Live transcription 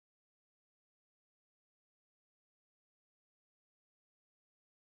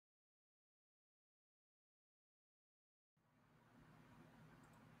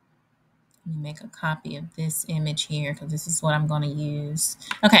Let me make a copy of this image here because this is what I'm going to use.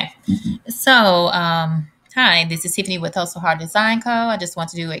 Okay, so hi, this is Tiffany with Hustle Hard Design Co. I just want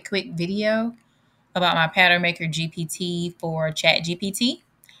to do a quick video about my pattern maker GPT for ChatGPT.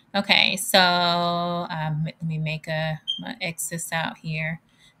 Okay, so let me make my X's out here.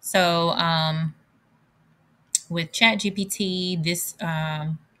 So with ChatGPT, this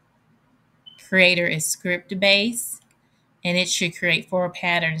creator is script based, and it should create 4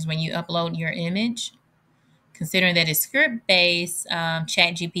 patterns when you upload your image. Considering that it's script based,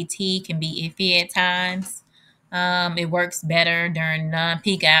 ChatGPT can be iffy at times. It works better during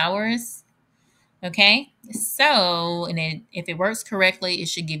non-peak hours. Okay, so if it works correctly, it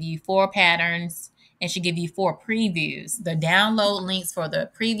should give you 4 patterns and should give you 4 previews. The download links for the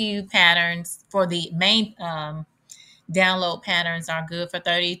preview patterns for the main download patterns are good for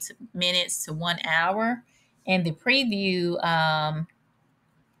 30 minutes to 1 hour, and the preview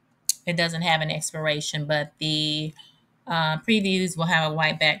it doesn't have an expiration, but the previews will have a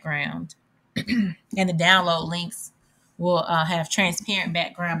white background, and the download links will have transparent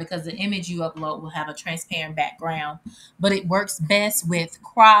background because the image you upload will have a transparent background. But it works best with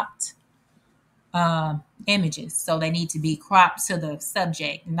cropped images, so they need to be cropped to the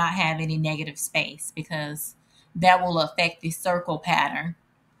subject and not have any negative space because that will affect the circle pattern.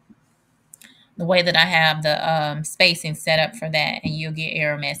 The way that I have the spacing set up for that, and you'll get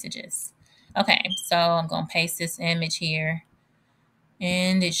error messages. Okay, so I'm going to paste this image here,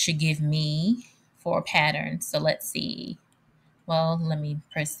 and it should give me 4 patterns. So let's see. Well, let me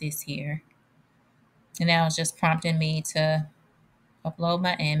press this here. And now it's just prompting me to upload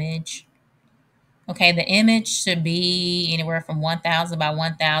my image. Okay, the image should be anywhere from 1,000 by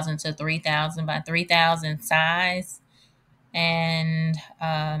 1,000 to 3,000 by 3,000 size. And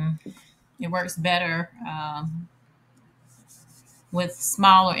it works better with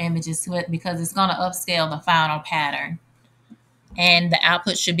smaller images because it's going to upscale the final pattern. And the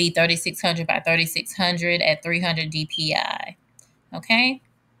output should be 3,600 by 3,600 at 300 DPI. Okay,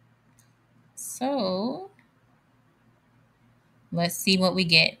 so let's see what we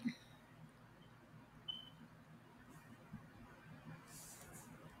get.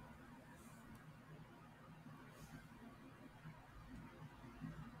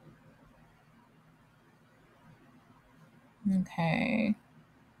 Okay,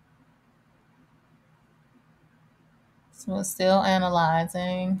 so it's still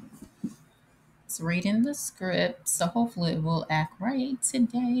analyzing. It's reading the script, so hopefully it will act right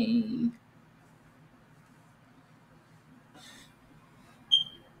today.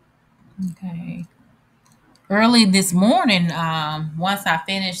 Okay. Early this morning, once I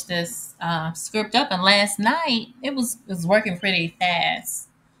finished this script up, and last night it was working pretty fast.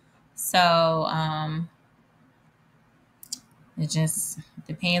 So it just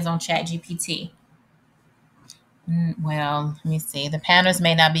depends on ChatGPT. Well, let me see. The patterns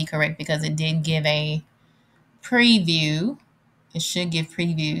may not be correct because it did give a preview. It should give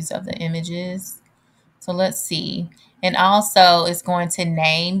previews of the images. So let's see. And also it's going to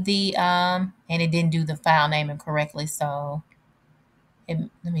name the and it didn't do the file naming correctly. So let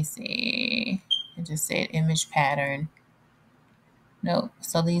me see. It just said image pattern. Nope.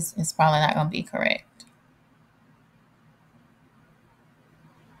 So these is probably not going to be correct.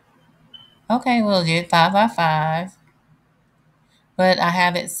 Okay, we'll do 5 by 5. But I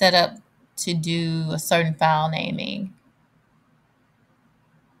have it set up to do a certain file naming.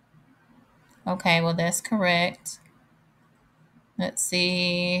 Okay, well, that's correct. Let's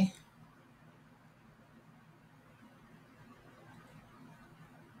see.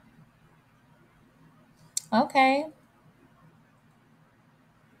 Okay.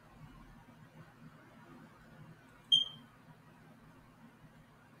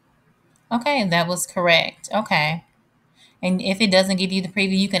 Okay, that was correct. Okay. And if it doesn't give you the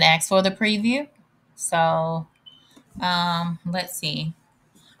preview, you can ask for the preview. So, let's see.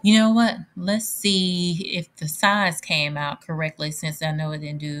 You know what? Let's see if the size came out correctly since I know it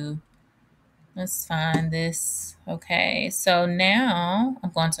didn't do. Let's find this. Okay, so now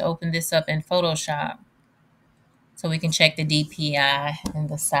I'm going to open this up in Photoshop so we can check the DPI and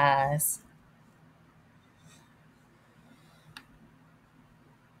the size.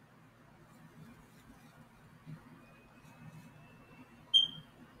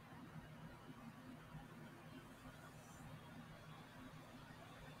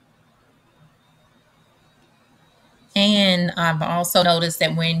 And I've also noticed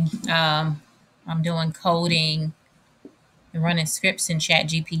that when I'm doing coding and running scripts in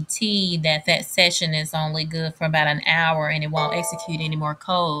ChatGPT, that session is only good for about an hour and it won't execute any more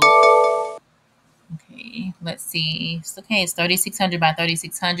code. Okay, let's see. Okay, it's 3600 by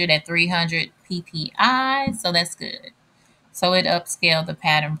 3600 at 300 ppi, so that's good. So it upscaled the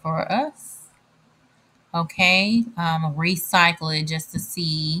pattern for us. Okay, recycle it just to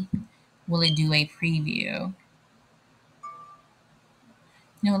see, will it do a preview?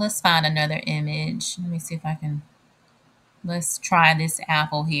 No, let's find another image. Let me see if I can, let's try this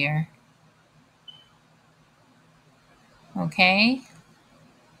apple here. Okay.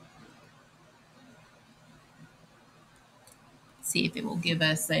 See if it will give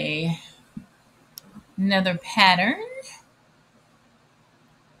us another pattern.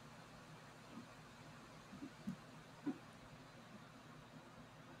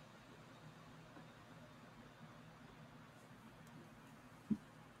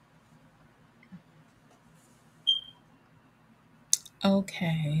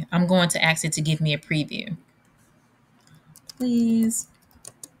 Okay, I'm going to ask it to give me a preview. Please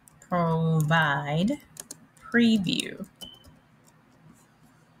provide preview.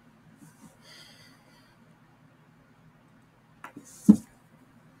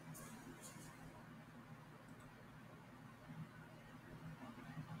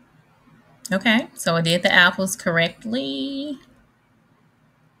 Okay, so I did the apples correctly.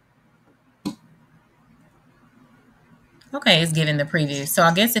 Okay, it's giving the preview. So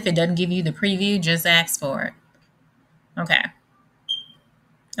I guess if it doesn't give you the preview, just ask for it. Okay.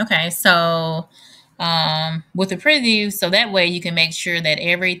 Okay, so with the preview, so that way you can make sure that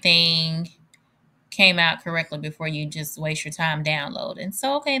everything came out correctly before you just waste your time downloading.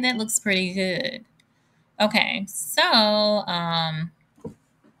 So, okay, that looks pretty good. Okay, so,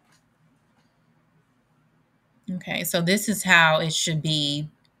 okay, so this is how it should be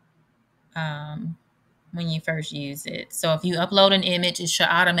when you first use it. So if you upload an image, it should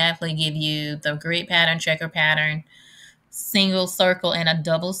automatically give you the grid pattern, checker pattern, single circle, and a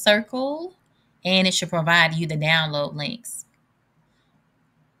double circle, and it should provide you the download links.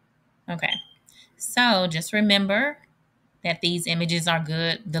 Okay, so just remember that these images are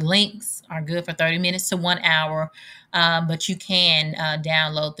good. The links are good for 30 minutes to 1 hour, but you can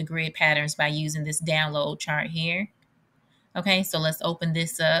download the grid patterns by using this download chart here. Okay, so let's open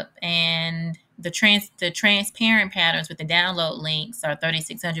this up, and the transparent patterns with the download links are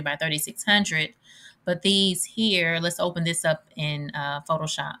 3600 by 3600, but these here, let's open this up in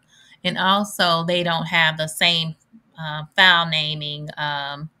Photoshop, and also they don't have the same file naming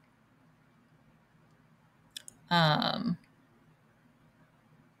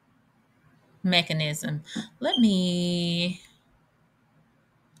mechanism.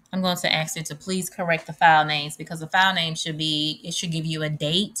 I'm going to ask it to please correct the file names, because the file name should give you a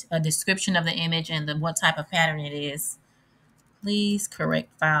date, a description of the image, and what type of pattern it is. Please correct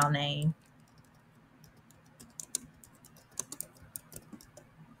file name.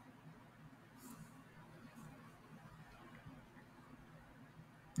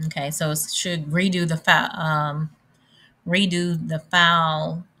 Okay, so it should redo the file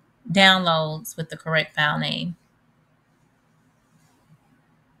downloads with the correct file name.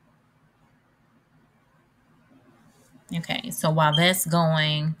 Okay, so while that's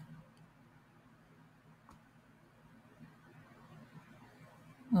going,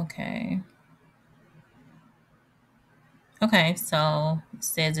 okay. Okay, so it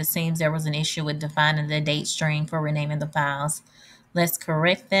says it seems there was an issue with defining the date string for renaming the files. Let's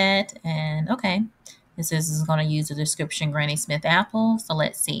correct that. And okay, this is going to use the description Granny Smith apple. So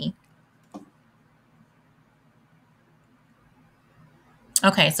let's see.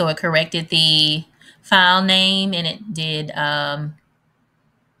 Okay, so it corrected the file name, and it did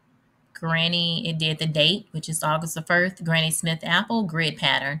it did the date, which is August the 1st, Granny Smith apple grid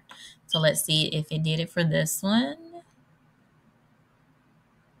pattern. So let's see if it did it for this one.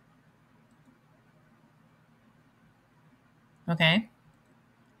 Okay.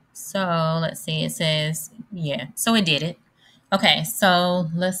 So let's see, it says, yeah, so it did it. Okay, so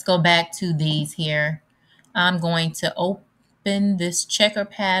let's go back to these here. I'm going to open this checker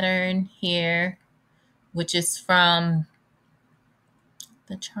pattern here, which is from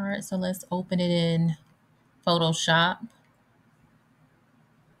the chart. So let's open it in Photoshop.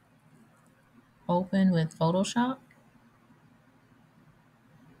 Open with Photoshop.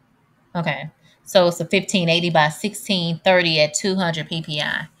 Okay, so it's a 1580 by 1630 at 200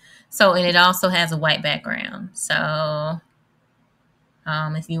 ppi. So, and it also has a white background. So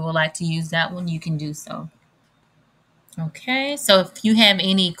if you would like to use that one, you can do so. Okay, so if you have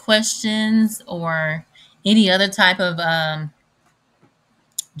any questions or any other type of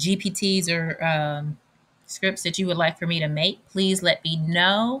GPTs or scripts that you would like for me to make, please let me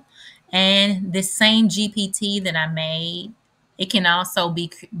know. And this same GPT that I made It can also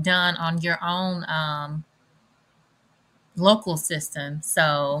be done on your own local system.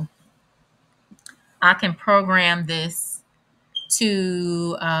 So I can program this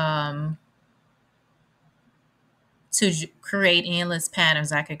to create endless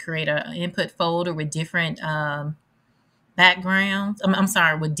patterns. I could create an input folder with different backgrounds. I'm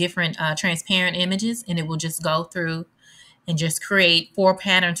sorry, with different transparent images, and it will just go through and just create 4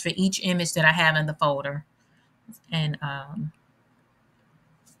 patterns for each image that I have in the folder, and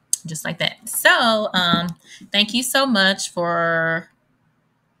just like that. So thank you so much for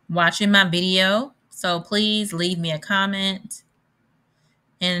watching my video. So please leave me a comment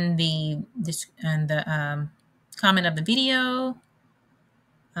in the comment of the video.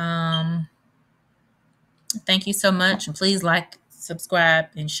 Thank you so much. And please like, subscribe,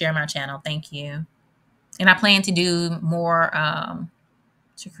 and share my channel. Thank you. And I plan to do more,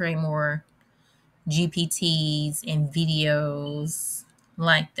 to create more GPTs and videos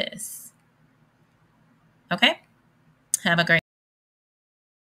like this. Okay? Have a great